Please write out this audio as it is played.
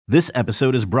This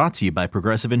episode is brought to you by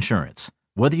Progressive Insurance.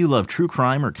 Whether you love true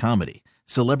crime or comedy,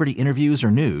 celebrity interviews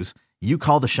or news, you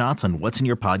call the shots on what's in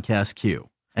your podcast queue.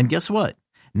 And guess what?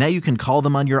 Now you can call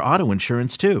them on your auto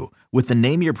insurance too with the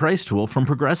Name Your Price tool from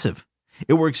Progressive.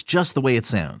 It works just the way it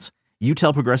sounds. You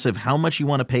tell Progressive how much you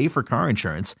want to pay for car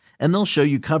insurance, and they'll show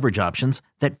you coverage options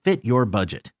that fit your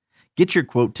budget. Get your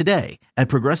quote today at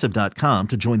Progressive.com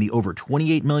to join the over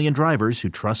 28 million drivers who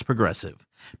trust Progressive.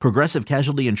 Progressive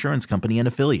Casualty Insurance Company and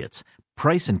Affiliates.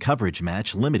 Price and coverage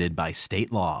match limited by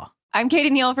state law. I'm Katie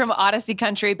Neal from Odyssey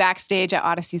Country, backstage at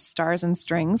Odyssey's Stars and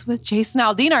Strings with Jason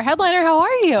Aldean, our headliner. How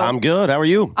are you? I'm good. How are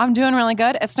you? I'm doing really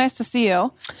good. It's nice to see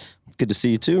you. Good to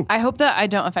see you too. I hope that I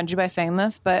don't offend you by saying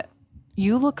this, but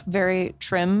you look very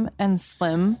trim and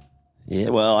slim. Yeah,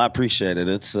 well, I appreciate it.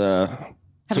 It's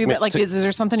Have you been, is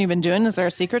there something you've been doing? Is there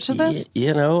a secret to this?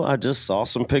 You know, I just saw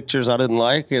some pictures I didn't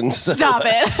like, and so, stop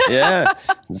it. Yeah,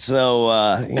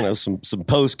 so some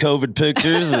post-COVID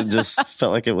pictures, and just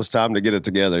felt like it was time to get it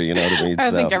together. You know what I mean?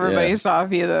 I think everybody saw a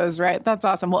few of those, right? That's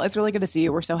awesome. Well, it's really good to see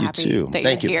you. We're so happy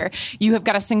that you're here. You have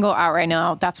got a single out right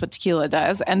now. That's what Tequila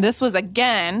does, and this was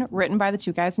again written by the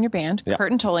two guys in your band,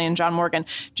 Kurt and Tully and John Morgan.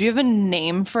 Do you have a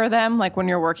name for them? Like when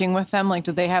you're working with them, like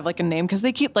do they have like a name? Because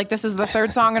they keep like this is the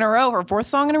third song in a row or fourth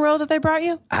song in a row that they brought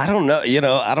you? I don't know. You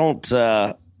know, I don't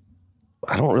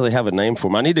really have a name for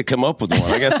them. I need to come up with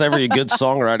one. I guess every good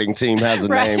songwriting team has a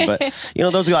name, but you know,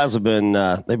 those guys have been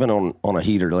they've been on a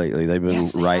heater lately. They've been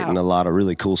writing a lot of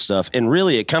really cool stuff, and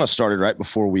really, it kind of started right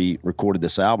before we recorded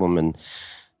this album, and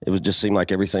it was just seemed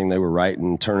like everything they were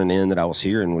writing, turning in that I was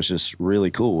hearing was just really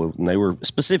cool. And they were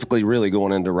specifically really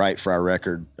going in to write for our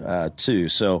record too.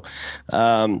 So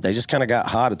they just kind of got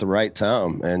hot at the right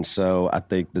time. And so I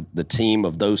think the team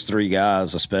of those three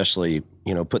guys, especially,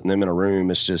 you know, putting them in a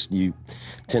room, it's just you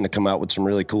tend to come out with some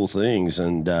really cool things.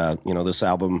 And, you know, this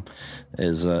album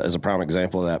is a prime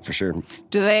example of that for sure.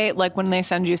 Do they, like when they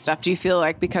send you stuff, do you feel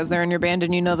like because they're in your band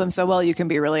and you know them so well, you can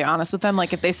be really honest with them?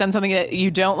 Like if they send something that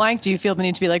you don't like, do you feel the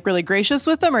need to be like really gracious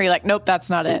with them? Or are you like, nope, that's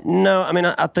not it? No, I mean,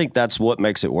 I think that's what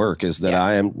makes it work is that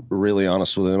I am really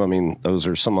honest with them. I mean, those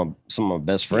are some of my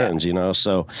best friends, you know,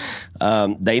 so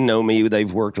they know me.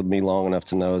 They've worked with me long enough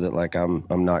to know that like I'm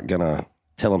not going to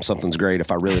tell them something's great if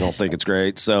I really don't think it's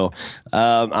great. So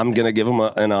I'm going to give them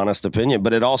an honest opinion,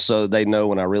 but it also, they know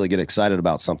when I really get excited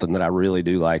about something that I really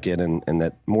do like it, and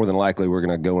that more than likely we're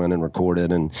going to go in and record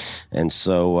it. And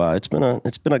so it's been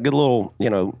a good little, you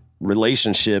know,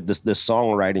 relationship, this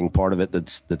songwriting part of it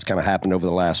that's kind of happened over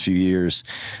the last few years.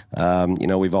 You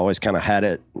know, we've always kind of had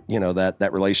it, you know,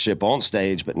 that relationship on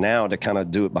stage, but now to kind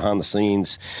of do it behind the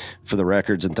scenes for the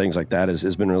records and things like that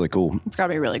has been really cool. It's got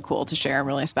to be really cool to share and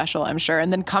really special, I'm sure.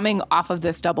 And then coming off of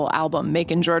this double album,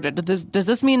 Macon, Georgia, does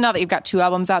this mean now that you've got two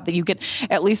albums out that you get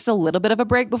at least a little bit of a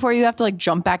break before you have to like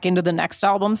jump back into the next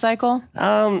album cycle?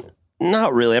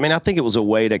 Not really. I mean, I think it was a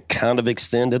way to kind of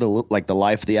extend it, like the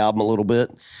life of the album a little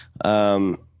bit.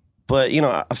 But, you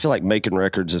know, I feel like making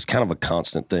records is kind of a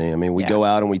constant thing. I mean, we go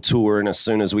out and we tour, and as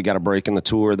soon as we got a break in the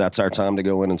tour, that's our time to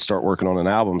go in and start working on an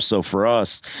album. So for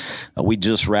us, we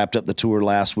just wrapped up the tour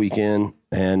last weekend,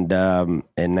 and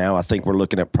now I think we're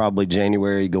looking at probably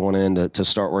January going in to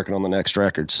start working on the next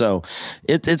record. So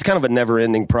it's kind of a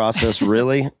never-ending process,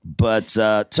 really. But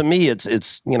to me,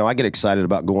 it's you know, I get excited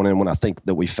about going in when I think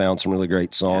that we found some really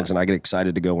great songs, and I get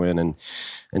excited to go in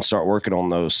and start working on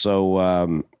those.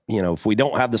 So you know, if we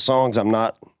don't have the songs, I'm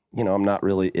not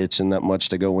really itching that much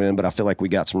to go in, but I feel like we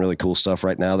got some really cool stuff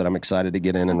right now that I'm excited to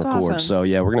get in and record. Awesome. So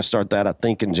yeah, we're going to start that, I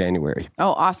think, in January.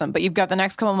 Oh, awesome. But you've got the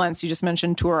next couple months. You just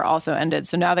mentioned tour also ended.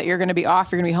 So now that you're going to be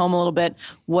off, you're going to be home a little bit.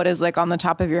 What is like on the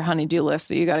top of your honey-do list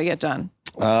that you got to get done?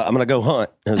 I'm going to go hunt.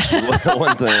 Is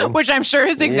one thing. Which I'm sure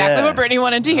is exactly what Brittany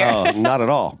wanted to hear. Oh, not at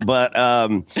all. But,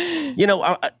 you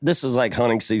know, this is like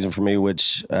hunting season for me,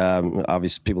 which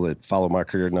obviously people that follow my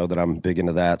career know that I'm big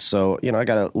into that. So, you know, I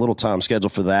got a little time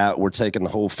scheduled for that. We're taking the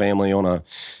whole family on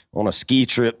a ski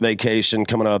trip vacation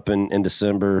coming up in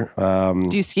December.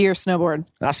 Do you ski or snowboard?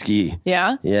 I ski.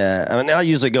 Yeah? Yeah. I mean, I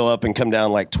usually go up and come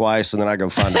down like twice, and then I go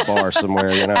find a bar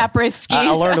somewhere, you know. Après ski.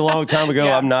 I learned a long time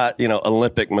ago I'm not, you know,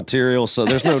 Olympic material, so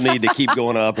there's no need to keep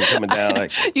going up and coming down.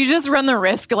 Like, you just run the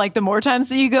risk, like the more times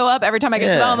that you go up, every time I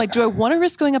get to that, I'm like, do I want to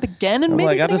risk going up again and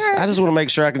maybe I just want to make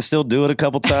sure I can still do it a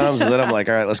couple times, and then I'm like,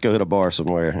 all right, let's go hit a bar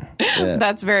somewhere. Yeah.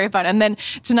 That's very fun. And then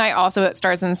tonight also at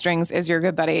Stars and Strings is your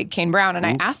good buddy, Kane Brown. And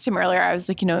I asked him earlier, I was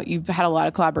like, you know, you've had a lot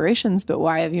of collaborations, but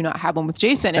why have you not had one with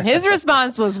Jason? And his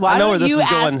response was, why don't you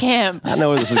ask him? I know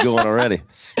where this is going already.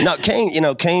 No,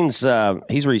 Kane's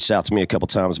he's reached out to me a couple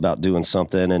times about doing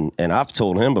something, and I've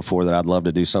told him before that I'd love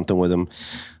to do something with him.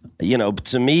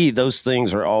 to me, those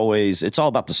things are always, it's all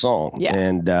about the song. Yeah.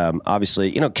 And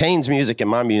obviously, Kane's music and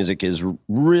my music is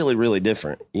really, really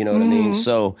different. You know what I mean?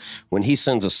 So when he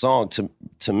sends a song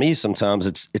to me, sometimes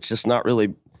it's just not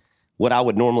really what I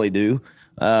would normally do.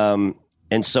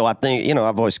 And so I think,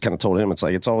 I've always kind of told him,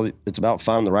 it's about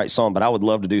finding the right song, but I would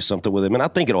love to do something with him. And I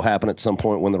think it'll happen at some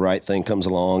point when the right thing comes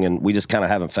along, and we just kind of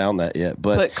haven't found that yet.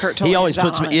 But he always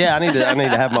puts me, I need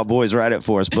to have my boys write it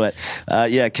for us. But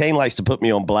Kane likes to put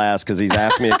me on blast because he's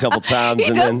asked me a couple times.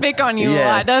 He does pick on you a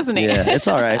lot, doesn't he? Yeah, it's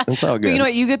all right. It's all good. But you know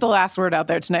what? You get the last word out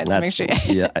there tonight, so make sure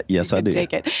yes, I do.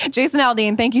 Take it. Jason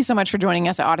Aldean, thank you so much for joining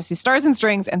us at Odyssey Stars and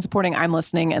Strings and supporting I'm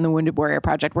Listening and the Wounded Warrior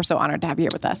Project. We're so honored to have you here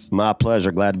with us. My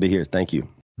pleasure. Glad to be here. Thank you.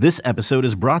 This episode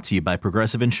is brought to you by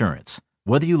Progressive Insurance.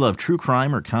 Whether you love true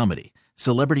crime or comedy,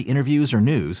 celebrity interviews or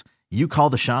news, you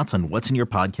call the shots on what's in your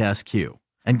podcast queue.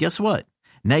 And guess what?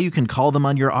 Now you can call them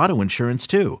on your auto insurance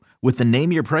too with the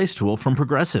Name Your Price tool from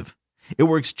Progressive. It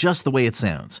works just the way it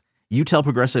sounds. You tell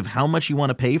Progressive how much you want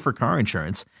to pay for car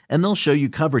insurance, and they'll show you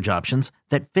coverage options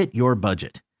that fit your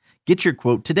budget. Get your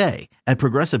quote today at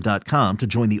Progressive.com to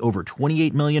join the over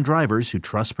 28 million drivers who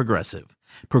trust Progressive.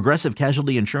 Progressive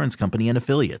Casualty Insurance Company and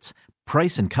Affiliates.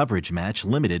 Price and coverage match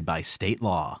limited by state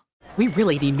law. We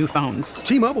really need new phones.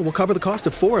 T-Mobile will cover the cost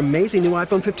of 4 amazing new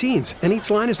iPhone 15s, and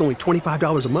each line is only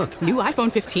 $25 a month. New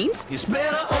iPhone 15s? It's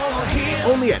better over here.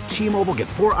 Only at T-Mobile, get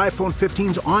 4 iPhone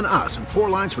 15s on us and 4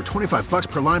 lines for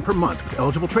 $25 per line per month with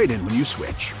eligible trade-in when you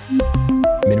switch.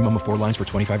 Minimum of 4 lines for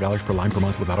 $25 per line per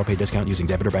month with autopay discount using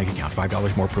debit or bank account.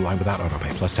 $5 more per line without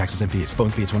autopay, plus taxes and fees. Phone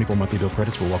fee at 24 monthly bill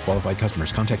credits for well-qualified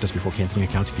customers. Contact us before canceling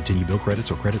account to continue bill credits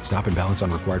or credit stop and balance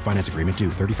on required finance agreement due.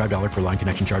 $35 per line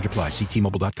connection charge applies. See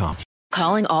T-Mobile.com.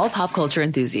 Calling all pop culture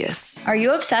enthusiasts. Are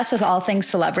you obsessed with all things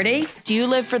celebrity? Do you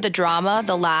live for the drama,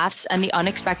 the laughs, and the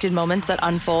unexpected moments that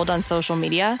unfold on social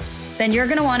media? Then you're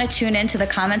going to want to tune in to the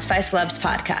Comments by Celebs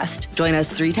podcast. Join us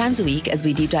 3 times a week as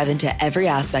we deep dive into every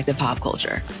aspect of pop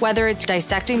culture. Whether it's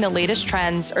dissecting the latest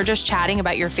trends or just chatting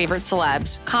about your favorite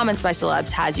celebs, Comments by Celebs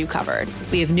has you covered.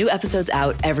 We have new episodes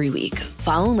out every week.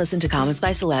 Follow and listen to Comments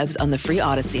by Celebs on the free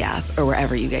Odyssey app or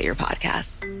wherever you get your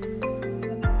podcasts.